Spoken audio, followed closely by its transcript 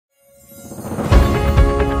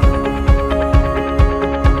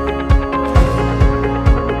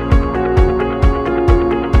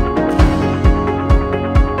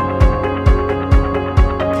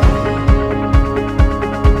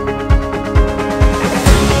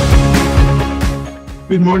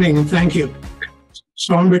Good morning, and thank you.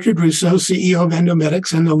 So I'm Richard Russo, CEO of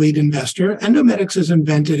Endomedix and the lead investor. Endomedix has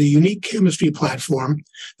invented a unique chemistry platform.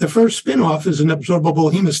 The first spin-off is an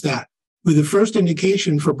absorbable hemostat, with the first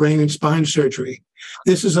indication for brain and spine surgery.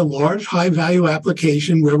 This is a large, high-value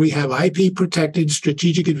application where we have IP-protected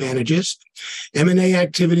strategic advantages. M&A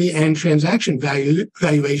activity and transaction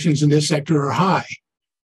valuations in this sector are high.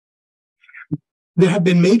 There have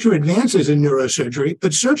been major advances in neurosurgery,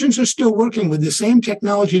 but surgeons are still working with the same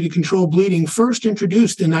technology to control bleeding first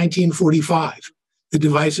introduced in 1945. The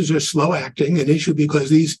devices are slow-acting, an issue because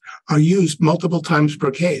these are used multiple times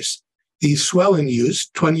per case. These swell in use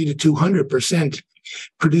 20 to 200%,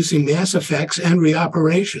 producing mass effects and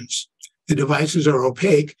reoperations. The devices are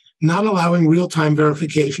opaque, not allowing real-time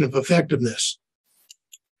verification of effectiveness.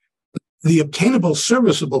 The obtainable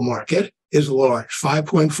serviceable market is large,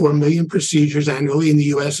 5.4 million procedures annually in the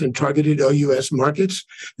U.S. and targeted OUS markets.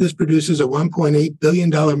 This produces a $1.8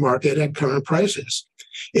 billion market at current prices.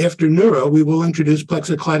 After neuro, we will introduce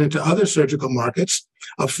Plexiclide into other surgical markets,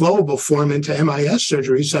 a flowable form into MIS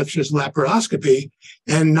surgery such as laparoscopy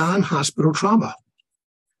and non-hospital trauma.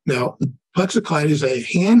 Now, Plexiclide is a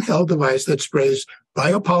handheld device that sprays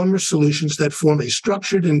biopolymer solutions that form a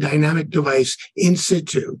structured and dynamic device in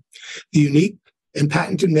situ. The unique and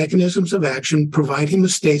patented mechanisms of action provide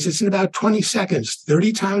hemostasis in about 20 seconds,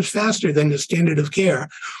 30 times faster than the standard of care,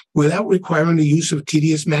 without requiring the use of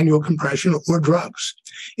tedious manual compression or drugs.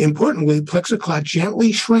 Importantly, Plexiclide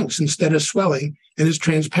gently shrinks instead of swelling and is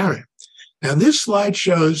transparent. Now, this slide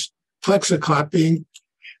shows Plexiclide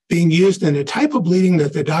being used in a type of bleeding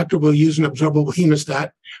that the doctor will use an absorbable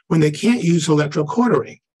hemostat when they can't use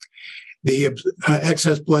electrocautery. The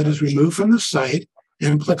excess blood is removed from the site,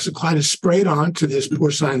 and Plexiclide is sprayed onto this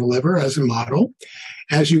porcine liver as a model.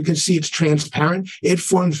 As you can see, it's transparent. It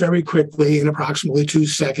forms very quickly in approximately 2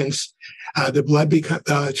 seconds. The blood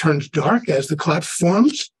turns dark as the clot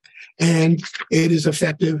forms, and it is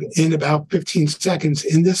effective in about 15 seconds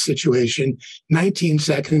in this situation, 19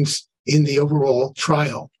 seconds in the overall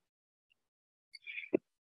trial.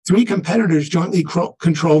 3 competitors jointly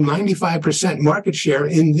control 95% market share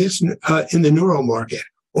in the neuro market.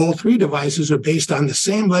 All 3 devices are based on the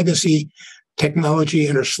same legacy technology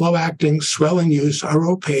and are slow-acting, swell-in use, are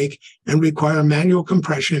opaque, and require manual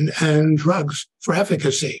compression and drugs for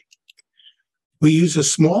efficacy. We use a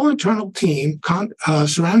small internal team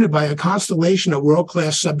surrounded by a constellation of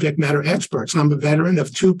world-class subject matter experts. I'm a veteran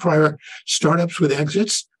of 2 prior startups with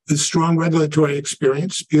exits with strong regulatory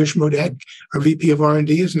experience. Piyush Modek, our VP of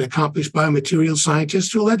R&D, is an accomplished biomaterial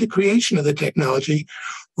scientist who led the creation of the technology,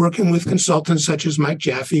 working with consultants such as Mike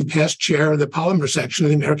Jaffe, past chair of the polymer section of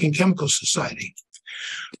the American Chemical Society.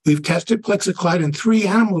 We've tested Plexiclide in 3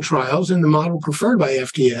 animal trials in the model preferred by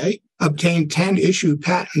FDA, obtained 10 issued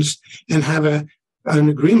patents, and have an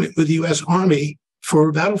agreement with the U.S. Army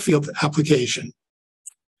for battlefield application.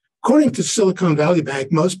 According to Silicon Valley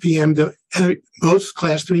Bank, most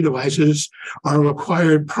Class 3 devices are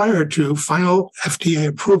required prior to final FDA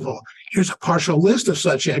approval. Here's a partial list of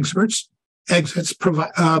such exits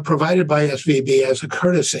provided by SVB as a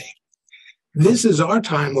courtesy. This is our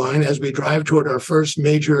timeline as we drive toward our first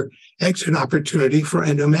major exit opportunity for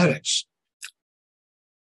Endomedix.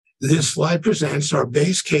 This slide presents our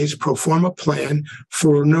base case pro forma plan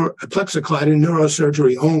for Plexiclide in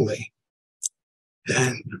neurosurgery only.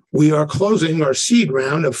 And we are closing our seed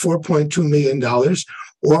round of $4.2 million,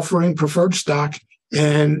 offering preferred stock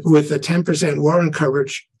and with a 10% warrant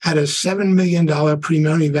coverage at a $7 million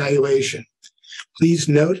pre-money valuation. Please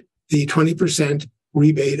note the 20%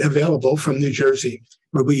 rebate available from New Jersey.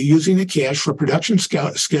 We'll be using the cash for production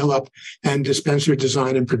scale-up and dispenser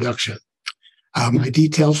design and production. My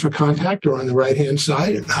details for contact are on the right-hand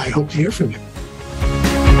side, and I hope to hear from you.